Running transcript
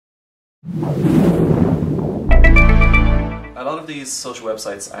A lot of these social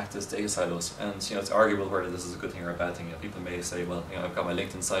websites act as data silos, and it's arguable whether this is a good thing or a bad thing. People may say, well, I've got my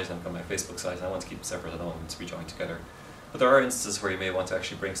LinkedIn site, I've got my Facebook site, and I want to keep them separate, I don't want them to be joined together. But there are instances where you may want to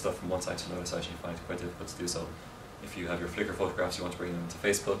actually bring stuff from one site to another site, and you find it quite difficult to do so. If you have your Flickr photographs, you want to bring them to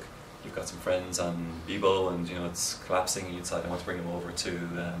Facebook, you've got some friends on Bebo, and it's collapsing, and you decide I want to bring them over to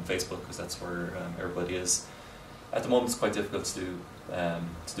Facebook because that's where everybody is. At the moment, it's quite difficult to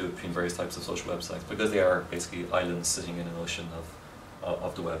do it between various types of social websites because they are basically islands sitting in an ocean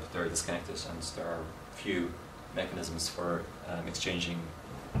of the web. They're disconnected, and there are few mechanisms for exchanging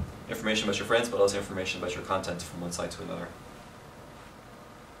information about your friends, but also information about your content from one site to another.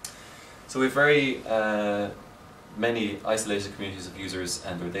 So we have very many isolated communities of users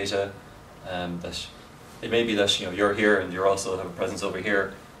and their data. That it may be that you're here and you also have a presence over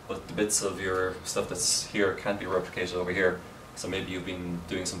here, but the bits of your stuff that's here can't be replicated over here. So maybe you've been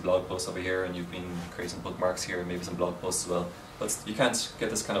doing some blog posts over here, and you've been creating some bookmarks here, and maybe some blog posts as well. But you can't get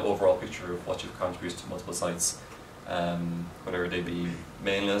this kind of overall picture of what you've contributed to multiple sites, whether they be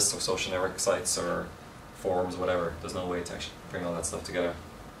mailing lists or social network sites or forums, whatever. There's no way to actually bring all that stuff together.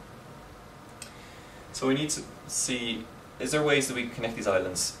 So we need to see, is there ways that we can connect these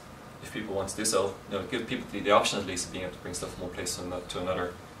islands if people want to do so? Give people the option at least of being able to bring stuff from one place to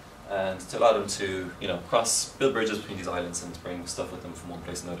another, and to allow them to build bridges between these islands and to bring stuff with them from one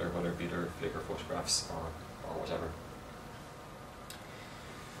place to another, whether it be their Flickr photographs or whatever.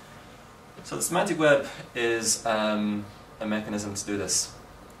 So the semantic web is a mechanism to do this,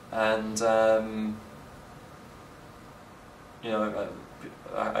 and I've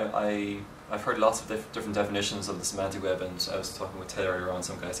heard lots of different definitions of the semantic web, and I was talking with Ted earlier on.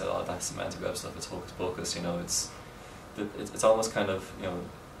 Some guy said, "Oh, that semantic web stuff, it's hocus pocus." It's almost kind of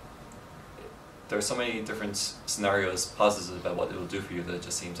there are so many different scenarios, positives about what it will do for you that it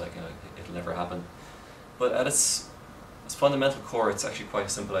just seems like it'll never happen. But at its fundamental core, it's actually quite a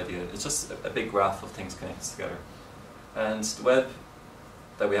simple idea. It's just a big graph of things connected together. And the web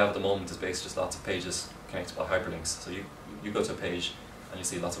that we have at the moment is basically just lots of pages connected by hyperlinks. So you go to a page and you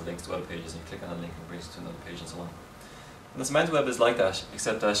see lots of links to other pages, and you click on a link and it brings you to another page and so on. And the semantic web is like that,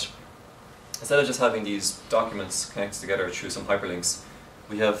 except that instead of just having these documents connected together through some hyperlinks,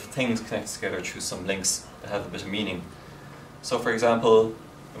 we have things connected together through some links that have a bit of meaning. So for example,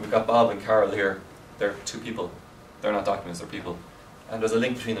 we've got Bob and Carol here. They're two people. They're not documents, they're people. And there's a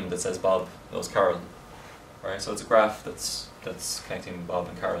link between them that says Bob knows Carol. Right? So it's a graph that's connecting Bob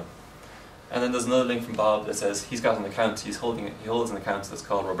and Carol. And then there's another link from Bob that says he's got an account, he holds an account that's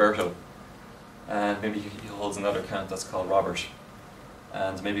called Roberto. And maybe he holds another account that's called Robert.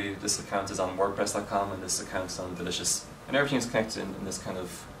 And maybe this account is on WordPress.com and this account is on Delicious. And everything is connected in this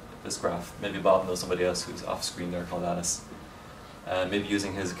this graph. Maybe Bob knows somebody else who's off screen there called Alice. Maybe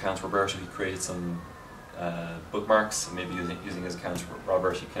using his account Roberto, he created some bookmarks. And maybe using his account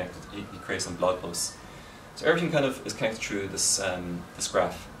Robert, he created some blog posts. So everything kind of is connected through this this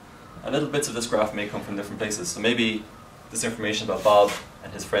graph. And little bits of this graph may come from different places. So maybe this information about Bob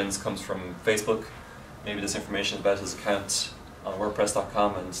and his friends comes from Facebook. Maybe this information about his account on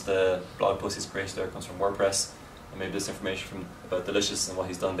WordPress.com and the blog post he's created there comes from WordPress. And maybe this information about Delicious and what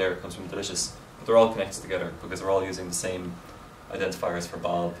he's done there comes from Delicious. But they're all connected together because they're all using the same identifiers for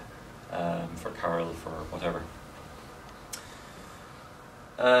Bob, for Carol, for whatever.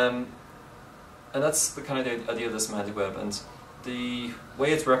 And that's the kind of idea of the semantic web. And the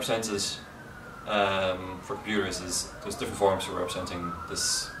way it's represented for computers is there's different forms for representing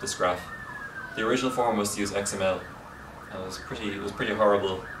this graph. The original form was to use XML. And it was pretty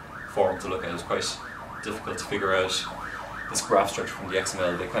horrible form to look at. It was quite difficult to figure out this graph structure from the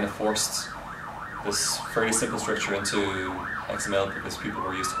XML. They kind of forced this fairly simple structure into XML because people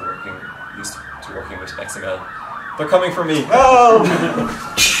were used to working with XML. They're coming for me! Oh!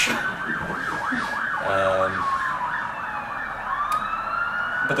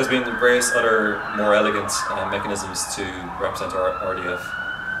 But there's been various other more elegant mechanisms to represent RDF.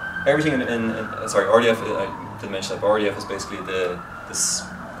 Everything RDF, I didn't mention that, but RDF is basically this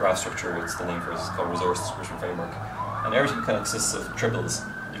graph structure. It's the name for it. It's called Resource Description Framework. And everything kind of consists of triples.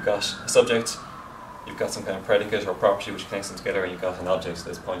 You've got a subject, you've got some kind of predicate or property which connects them together, and you've got an object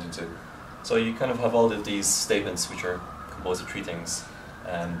that's pointing to. So you kind of have all of these statements which are composed of three things.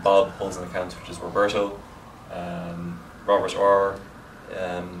 Bob holds an account which is Roberto. Robert R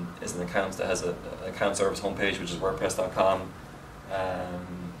is an account that has an account service homepage which is WordPress.com.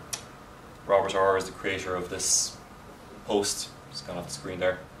 Robert R is the creator of this post, it's gone off the screen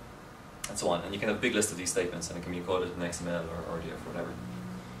there, and so on. And you can have a big list of these statements, and it can be encoded in XML or RDF or whatever.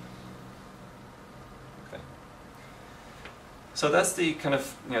 Okay. So that's the kind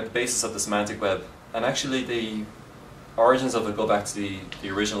of the basis of the semantic web, and actually the origins of it go back to the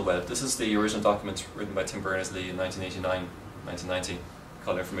original web. This is the original document written by Tim Berners-Lee in 1989, 1990,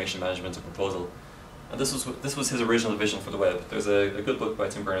 called Information Management: A Proposal. And this was his original vision for the web. There's a good book by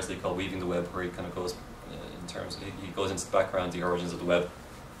Tim Berners-Lee called Weaving the Web, where he kind of goes he goes into the background, the origins of the web,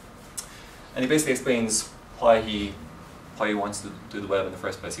 and he basically explains why he wants to do the web in the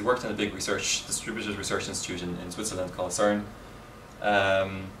first place. He worked in a big distributed research institute in Switzerland called CERN,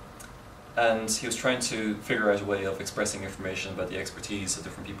 and he was trying to figure out a way of expressing information about the expertise of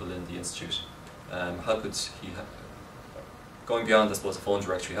different people in the institute. How could he, going beyond, I suppose, a phone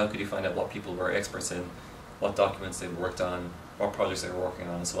directory, how could he find out what people were experts in, what documents they worked on, what projects they were working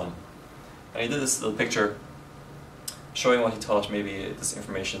on, and so on. And he did this little picture showing what he thought maybe this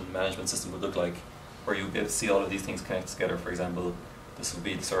information management system would look like, where you would be able to see all of these things connect together. For example, this would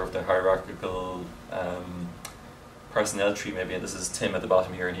be sort of the hierarchical personnel tree maybe, and this is Tim at the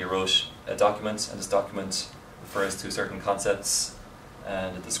bottom here, and he wrote a document, and this document refers to certain concepts,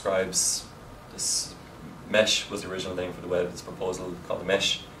 and it describes this mesh was the original name for the web, this proposal called the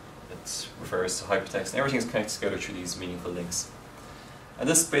mesh. It refers to hypertext, and everything is connected together through these meaningful links. And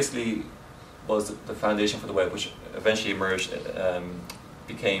this basically was the foundation for the web, which eventually emerged,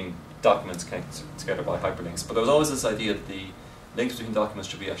 became documents connected together by hyperlinks. But there was always this idea that the links between documents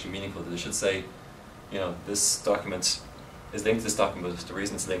should be actually meaningful, that they should say, this document is linked to this document, but the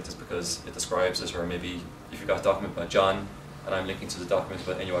reason it's linked is because it describes it, or maybe if you've got a document about John, and I'm linking to the document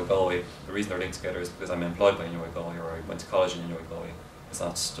about NUI Galway, the reason they're linked together is because I'm employed by NUI Galway, or I went to college in NUI Galway. It's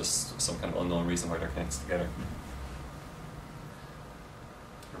not just some kind of unknown reason why they're connected together.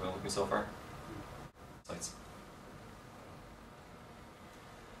 Everyone with me so far? Sites.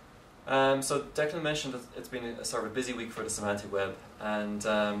 So Declan mentioned that it's been a sort of a busy week for the semantic web, and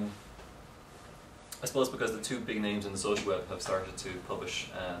I suppose because the two big names in the social web have started to publish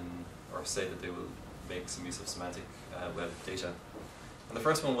or say that they will make some use of semantic web data. And the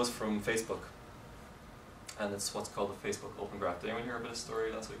first one was from Facebook, and it's what's called the Facebook Open Graph. Did anyone hear about this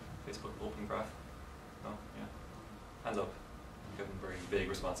story last week? Facebook Open Graph? No? Yeah? Hands up. I'm getting very vague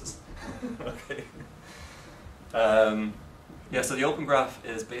responses. Okay. Yeah, so the Open Graph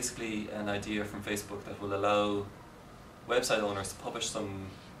is basically an idea from Facebook that will allow website owners to publish some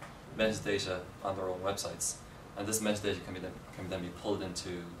metadata on their own websites. And this metadata can then be pulled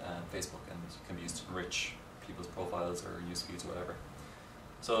into Facebook and can be used to enrich people's profiles or news feeds or whatever.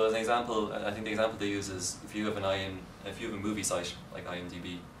 So as an example, I think the example they use is if you have a movie site like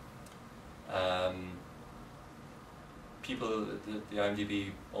IMDb, people, the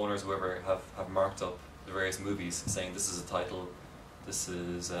IMDb owners, whoever, have marked up the various movies, saying this is a title, this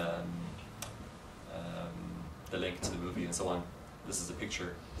is the link to the movie, and so on. This is a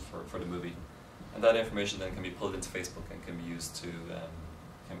picture for the movie, and that information then can be pulled into Facebook and can be used to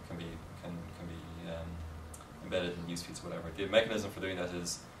can be embedded in news feeds or whatever. The mechanism for doing that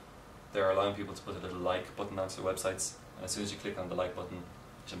is they're allowing people to put a little like button onto their websites, and as soon as you click on the like button,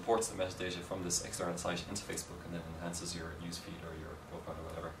 it imports the metadata from this external site into Facebook and then enhances your news feed or your profile or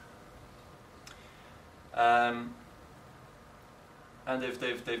whatever. And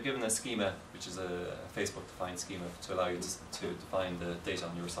they've given a schema, which is a Facebook-defined schema, to allow you to define the data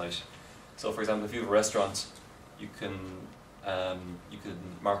on your site. So, for example, if you have a restaurant, you can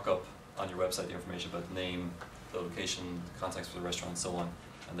mark up on your website the information about the name, the location, the context for the restaurant, and so on.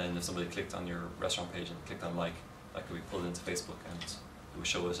 And then if somebody clicked on your restaurant page and clicked on like, that could be pulled into Facebook, and it would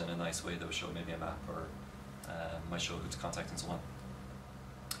show it in a nice way. That would show maybe a map, or might show who to contact, and so on.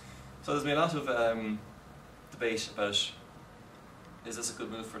 So there's been a lot of debate about, is this a good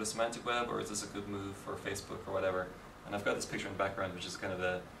move for the semantic web, or is this a good move for Facebook or whatever? And I've got this picture in the background, which is kind of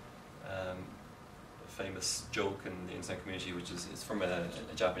a famous joke in the internet community, which is it's from a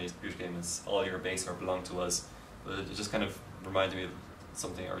Japanese computer game. It's all your base are belong to us. But it just kind of reminded me of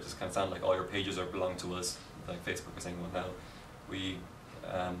something, or just kind of sounded like all your pages are belong to us. Like Facebook was saying, well, now we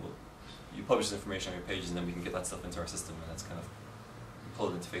you publish this information on your pages, and then we can get that stuff into our system, and that's kind of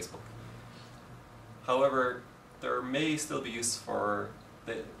pulled into Facebook. However, there may still be use for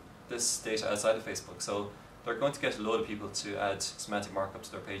this data outside of Facebook. So they're going to get a load of people to add semantic markup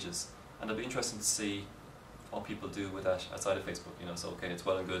to their pages, and it'll be interesting to see what people do with that outside of Facebook. So okay, it's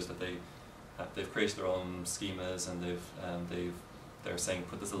well and good that they've created their own schemas, and they're saying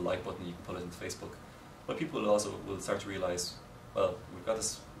put this little like button, you can put it into Facebook. But people will start to realize, well, we've got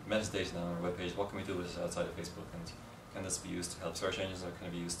this metadata now on our webpage. What can we do with it outside of Facebook? And can this be used to help search engines, or can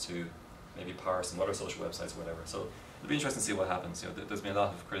it be used to maybe power some other social websites or whatever? So it'll be interesting to see what happens. There's been a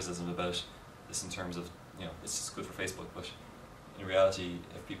lot of criticism about this in terms of, it's just good for Facebook, but in reality,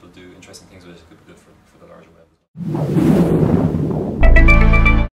 if people do interesting things with it, it could be good for the larger web as well.